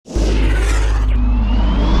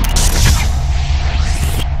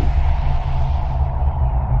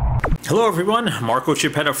Hello everyone, Marco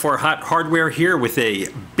Chiappetta for Hot Hardware here with a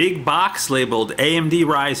big box labeled AMD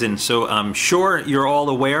Ryzen. So I'm sure you're all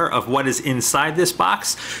aware of what is inside this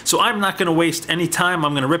box. So I'm not going to waste any time.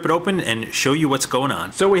 I'm going to rip it open and show you what's going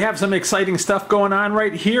on. So we have some exciting stuff going on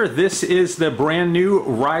right here. This is the brand new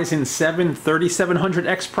Ryzen 7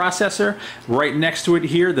 3700X processor. Right next to it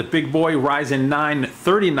here, the big boy Ryzen 9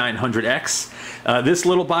 3900X. This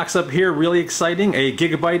little box up here, really exciting, a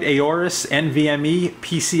Gigabyte Aorus NVMe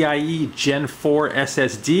PCIe Gen 4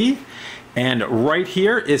 SSD, and right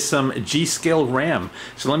here is some G.Skill RAM.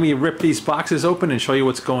 So let me rip these boxes open and show you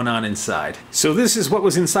what's going on inside. So this is what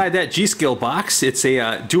was inside that G.Skill box. It's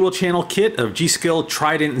a dual channel kit of G.Skill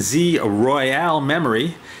Trident Z Royale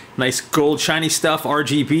memory. Nice gold shiny stuff,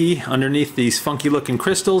 RGB underneath these funky looking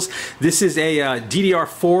crystals. This is a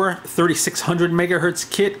DDR4 3600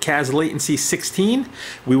 megahertz kit, CAS latency 16.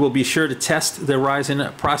 We will be sure to test the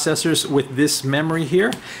Ryzen processors with this memory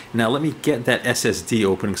here. Now let me get that SSD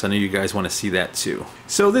open because I know you guys want to see that too.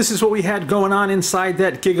 So this is what we had going on inside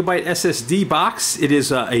that Gigabyte SSD box. It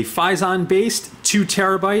is a Phison based 2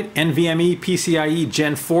 terabyte NVMe PCIe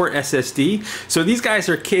Gen 4 SSD. So these guys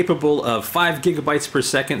are capable of 5 gigabytes per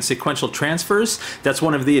second sequential transfers. That's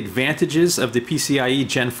one of the advantages of the PCIe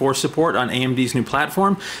Gen 4 support on AMD's new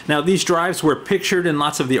platform. Now these drives were pictured in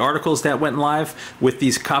lots of the articles that went live with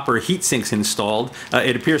these copper heat sinks installed.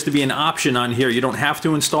 It appears to be an option on here. You don't have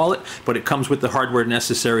to install it, but it comes with the hardware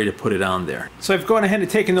necessary to put it on there. So I've gone ahead and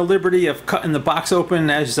taken the liberty of cutting the box open.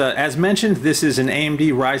 As mentioned, this is an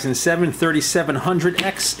AMD Ryzen 7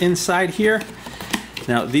 3700X inside here.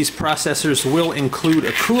 Now these processors will include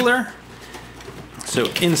a cooler. So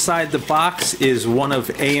inside the box is one of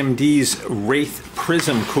AMD's Wraith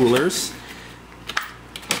Prism coolers.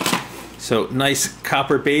 So nice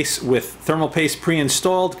copper base with thermal paste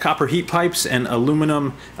pre-installed, copper heat pipes, and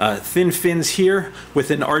aluminum thin fins here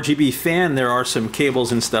with an RGB fan. There are some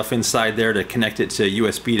cables and stuff inside there to connect it to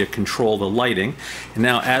USB to control the lighting. And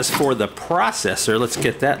now as for the processor, let's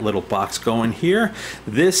get that little box going here.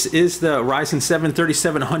 This is the Ryzen 7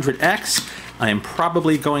 3700X. I am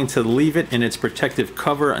probably going to leave it in its protective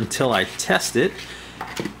cover until I test it,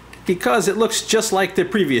 because it looks just like the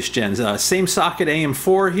previous gens. Same socket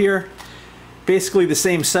AM4 here. Basically the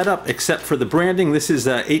same setup except for the branding. This is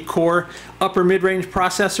an 8-core upper mid-range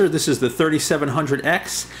processor. This is the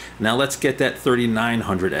 3700X. Now let's get that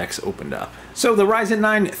 3900X opened up. So the Ryzen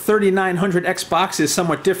 9 3900X box is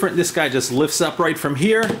somewhat different. This guy just lifts up right from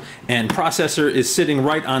here, and processor is sitting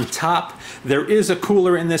right on top. There is a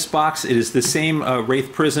cooler in this box. It is the same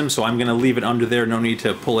Wraith Prism, so I'm going to leave it under there. No need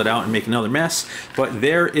to pull it out and make another mess. But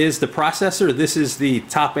there is the processor. This is the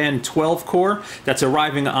top-end 12-core that's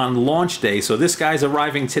arriving on launch day. So this guy's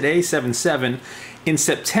arriving today, 7/7. In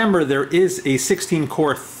September, there is a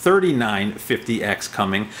 16-core 3950X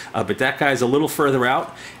coming, but that guy's a little further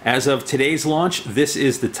out. As of today's launch, this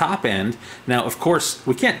is the top end. Now, of course,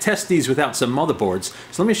 we can't test these without some motherboards,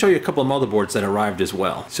 so let me show you a couple of motherboards that arrived as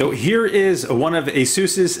well. So here is one of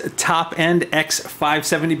ASUS's top-end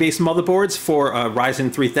X570 based motherboards for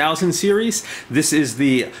Ryzen 3000 series. This is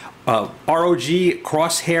the ROG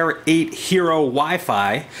Crosshair 8 Hero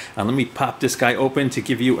Wi-Fi. Let me pop this guy open to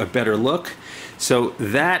give you a better look. So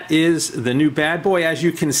that is the new bad boy. As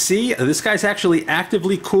you can see, this guy's actually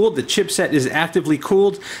actively cooled. The chipset is actively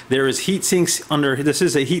cooled. There is heat sinks under, this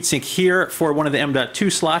is a heat sink here for one of the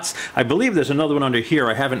M.2 slots. I believe there's another one under here.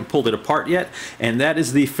 I haven't pulled it apart yet. And that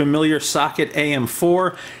is the familiar socket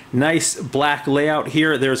AM4. Nice black layout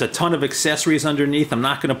here. There's a ton of accessories underneath. I'm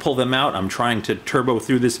not going to pull them out. I'm trying to turbo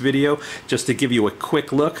through this video just to give you a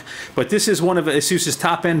quick look. But this is one of ASUS's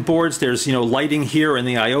top-end boards. There's, lighting here in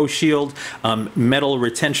the I/O shield, metal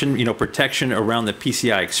retention, protection around the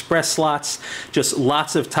PCI Express slots. Just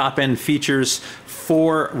lots of top-end features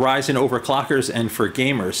for Ryzen overclockers and for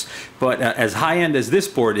gamers. But as high-end as this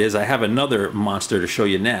board is, I have another monster to show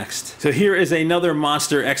you next. So here is another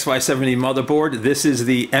monster X570 motherboard. This is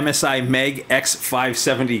the MSI Meg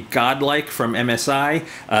X570 Godlike from MSI.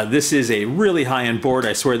 This is a really high-end board.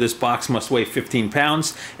 I swear this box must weigh 15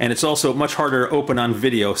 pounds, and it's also much harder to open on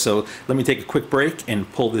video. So let me take a quick break and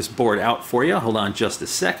pull this board out for you. Hold on just a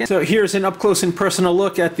second. So here's an up-close and personal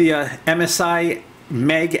look at the MSI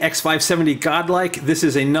Meg X570 Godlike. This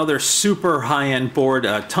is another super high-end board.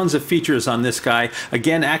 Tons of features on this guy.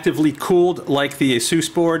 Again, actively cooled like the ASUS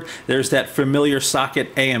board. There's that familiar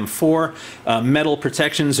socket AM4. Metal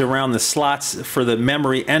protections around the slots for the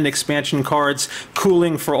memory and expansion cards.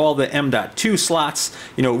 Cooling for all the M.2 slots.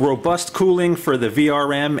 Robust cooling for the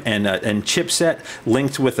VRM and chipset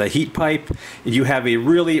linked with a heat pipe. You have a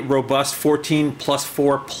really robust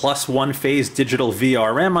 14+4+1 phase digital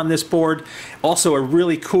VRM on this board. Also a a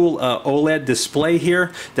really cool OLED display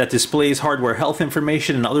here that displays hardware health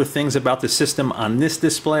information and other things about the system on this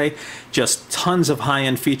display. Just tons of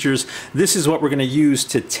high-end features. This is what we're going to use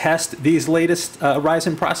to test these latest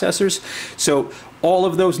Ryzen processors. So all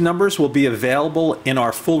of those numbers will be available in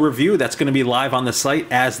our full review. That's going to be live on the site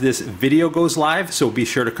as this video goes live, so be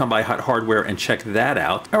sure to come by Hut Hardware and check that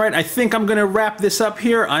out. All right, I think I'm going to wrap this up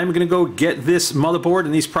here. I'm going to go get this motherboard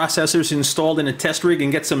and these processors installed in a test rig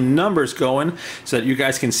and get some numbers going so that you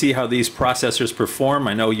guys can see how these processors perform.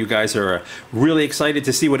 I know you guys are really excited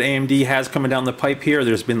to see what AMD has coming down the pipe here.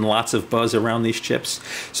 There's been lots of buzz around these chips.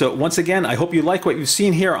 So once again, I hope you like what you've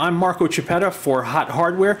seen here. I'm Marco Chiappetta for Hut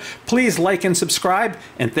Hardware. Please like and subscribe,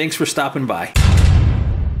 and thanks for stopping by.